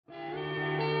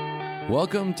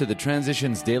Welcome to the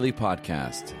Transitions Daily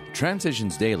podcast.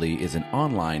 Transitions Daily is an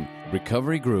online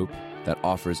recovery group that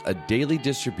offers a daily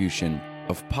distribution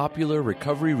of popular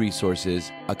recovery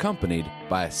resources accompanied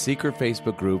by a secret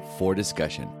Facebook group for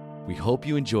discussion. We hope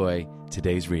you enjoy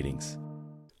today's readings.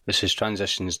 This is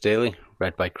Transitions Daily,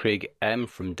 read by Craig M.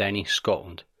 from Denny,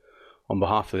 Scotland. On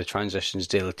behalf of the Transitions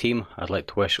Daily team, I'd like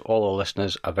to wish all our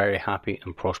listeners a very happy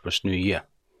and prosperous new year.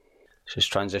 This is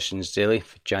Transitions Daily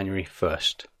for January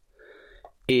 1st.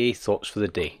 AA Thoughts for the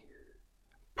Day.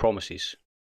 Promises.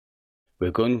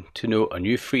 We're going to know a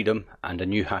new freedom and a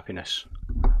new happiness.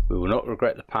 We will not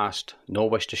regret the past, nor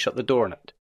wish to shut the door on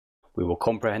it. We will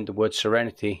comprehend the word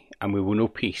serenity, and we will know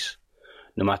peace.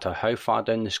 No matter how far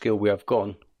down the scale we have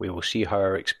gone, we will see how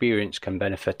our experience can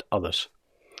benefit others.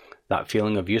 That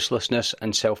feeling of uselessness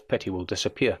and self-pity will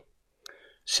disappear.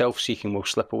 Self-seeking will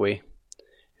slip away.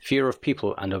 Fear of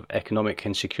people and of economic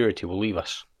insecurity will leave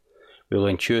us. We will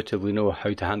intuitively know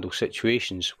how to handle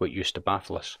situations which used to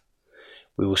baffle us.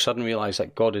 We will suddenly realize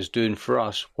that God is doing for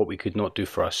us what we could not do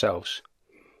for ourselves.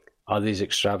 Are these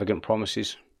extravagant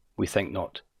promises? We think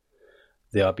not.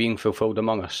 They are being fulfilled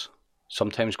among us,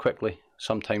 sometimes quickly,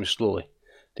 sometimes slowly.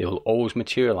 They will always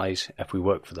materialize if we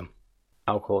work for them.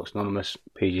 Alcoholics Anonymous,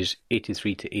 pages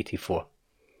 83 to 84.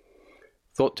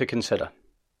 Thought to consider.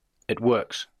 It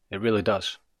works. It really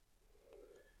does.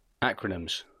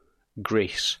 Acronyms.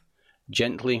 GRACE.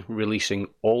 Gently releasing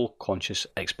all conscious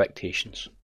expectations.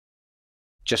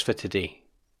 Just for today.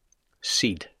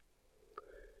 Seed.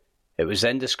 It was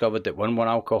then discovered that when one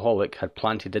alcoholic had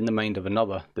planted in the mind of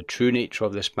another the true nature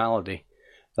of this malady,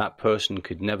 that person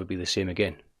could never be the same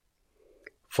again.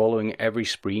 Following every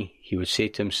spree, he would say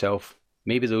to himself,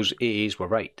 maybe those AAs were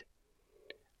right.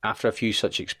 After a few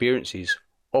such experiences,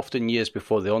 often years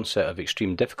before the onset of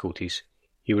extreme difficulties,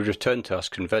 he would return to us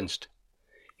convinced.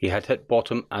 He had hit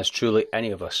bottom as truly any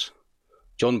of us.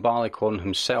 John Barleycorn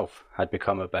himself had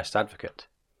become our best advocate.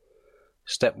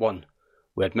 Step 1.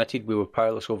 We admitted we were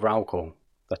powerless over alcohol,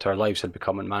 that our lives had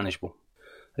become unmanageable.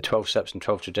 The 12 Steps and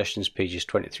 12 Traditions, pages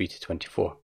 23 to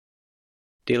 24.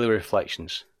 Daily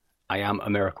Reflections. I am a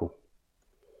miracle.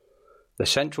 The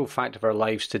central fact of our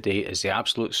lives today is the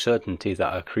absolute certainty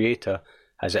that our Creator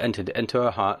has entered into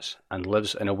our hearts and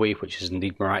lives in a way which is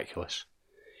indeed miraculous.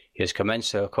 He has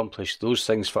commenced to accomplish those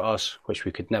things for us which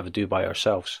we could never do by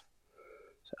ourselves.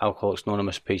 Alcoholics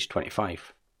Anonymous, page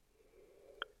 25.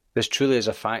 This truly is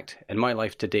a fact in my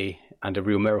life today and a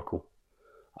real miracle.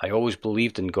 I always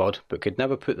believed in God, but could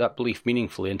never put that belief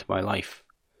meaningfully into my life.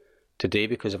 Today,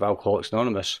 because of Alcoholics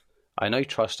Anonymous, I now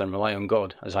trust and rely on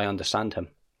God as I understand Him.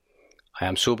 I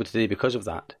am sober today because of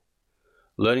that.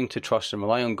 Learning to trust and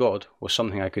rely on God was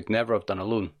something I could never have done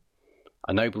alone.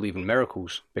 I now believe in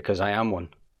miracles because I am one.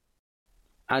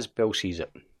 As Bill sees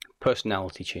it,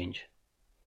 personality change.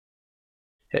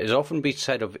 It has often been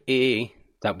said of AA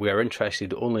that we are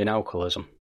interested only in alcoholism.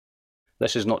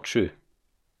 This is not true.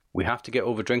 We have to get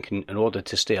over drinking in order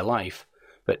to stay alive,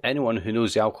 but anyone who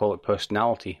knows the alcoholic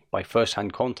personality by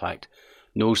first-hand contact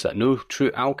knows that no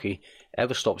true alkie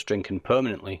ever stops drinking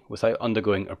permanently without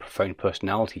undergoing a profound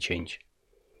personality change.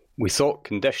 We thought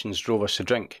conditions drove us to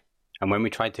drink, and when we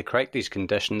tried to correct these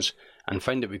conditions and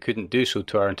found that we couldn't do so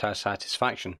to our entire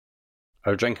satisfaction,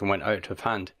 our drinking went out of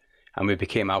hand and we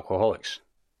became alcoholics.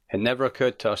 It never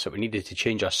occurred to us that we needed to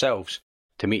change ourselves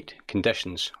to meet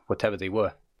conditions, whatever they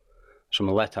were. It's from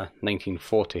a letter,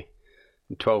 1940,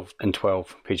 12 and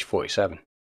 12, page 47.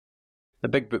 The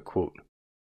Big Book quote.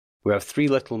 We have 3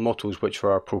 little mottos which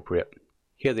are appropriate.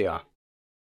 Here they are.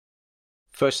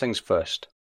 First things first.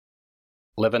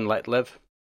 Live and let live.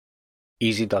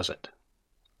 Easy does it.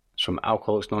 It's from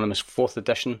Alcoholics Anonymous 4th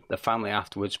edition, The Family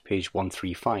Afterwards, page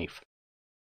 135.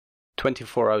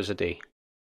 24 hours a day.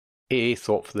 AA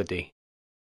Thought for the Day.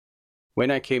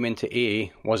 When I came into AA,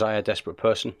 was I a desperate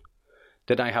person?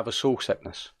 Did I have a soul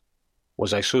sickness?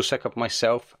 Was I so sick of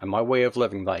myself and my way of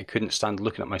living that I couldn't stand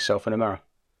looking at myself in a mirror?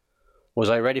 Was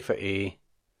I ready for AA?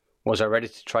 Was I ready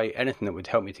to try anything that would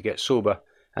help me to get sober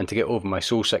and to get over my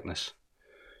soul sickness?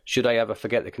 Should I ever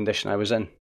forget the condition I was in?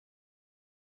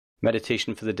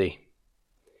 Meditation for the day.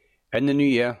 In the new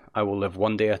year, I will live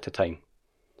one day at a time.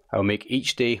 I will make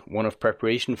each day one of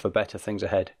preparation for better things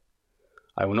ahead.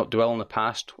 I will not dwell on the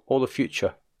past or the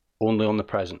future, only on the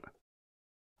present.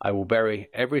 I will bury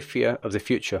every fear of the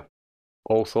future,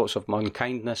 all thoughts of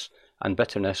unkindness and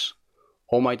bitterness,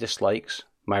 all my dislikes,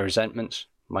 my resentments,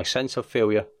 my sense of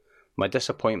failure, my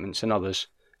disappointments in others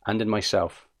and in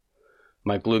myself,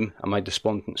 my gloom and my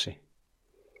despondency.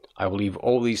 I will leave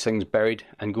all these things buried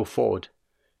and go forward,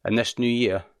 in this new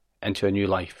year, into a new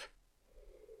life.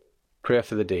 Prayer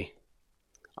for the day.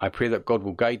 I pray that God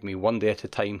will guide me one day at a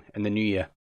time in the new year.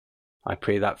 I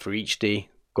pray that for each day,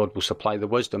 God will supply the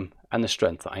wisdom and the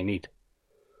strength that I need.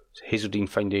 Hazeldean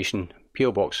Foundation,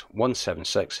 PO Box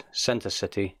 176, Centre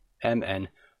City, MN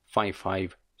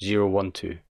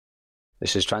 55012.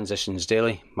 This is Transitions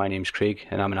Daily. My name's Craig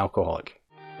and I'm an alcoholic.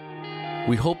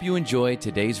 We hope you enjoyed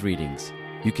today's readings.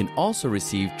 You can also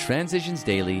receive Transitions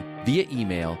Daily via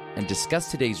email and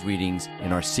discuss today's readings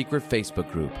in our secret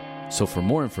Facebook group. So for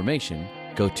more information,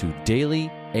 go to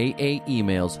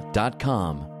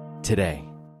dailyaaemails.com today.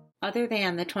 Other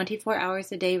than the 24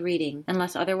 hours a day reading,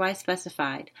 unless otherwise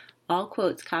specified, all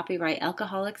quotes copyright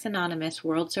Alcoholics Anonymous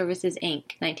World Services,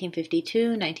 Inc.,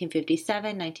 1952,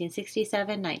 1957,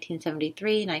 1967,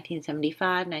 1973,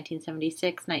 1975,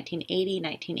 1976, 1980,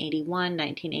 1981,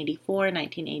 1984,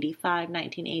 1985,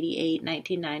 1988,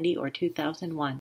 1990, or 2001.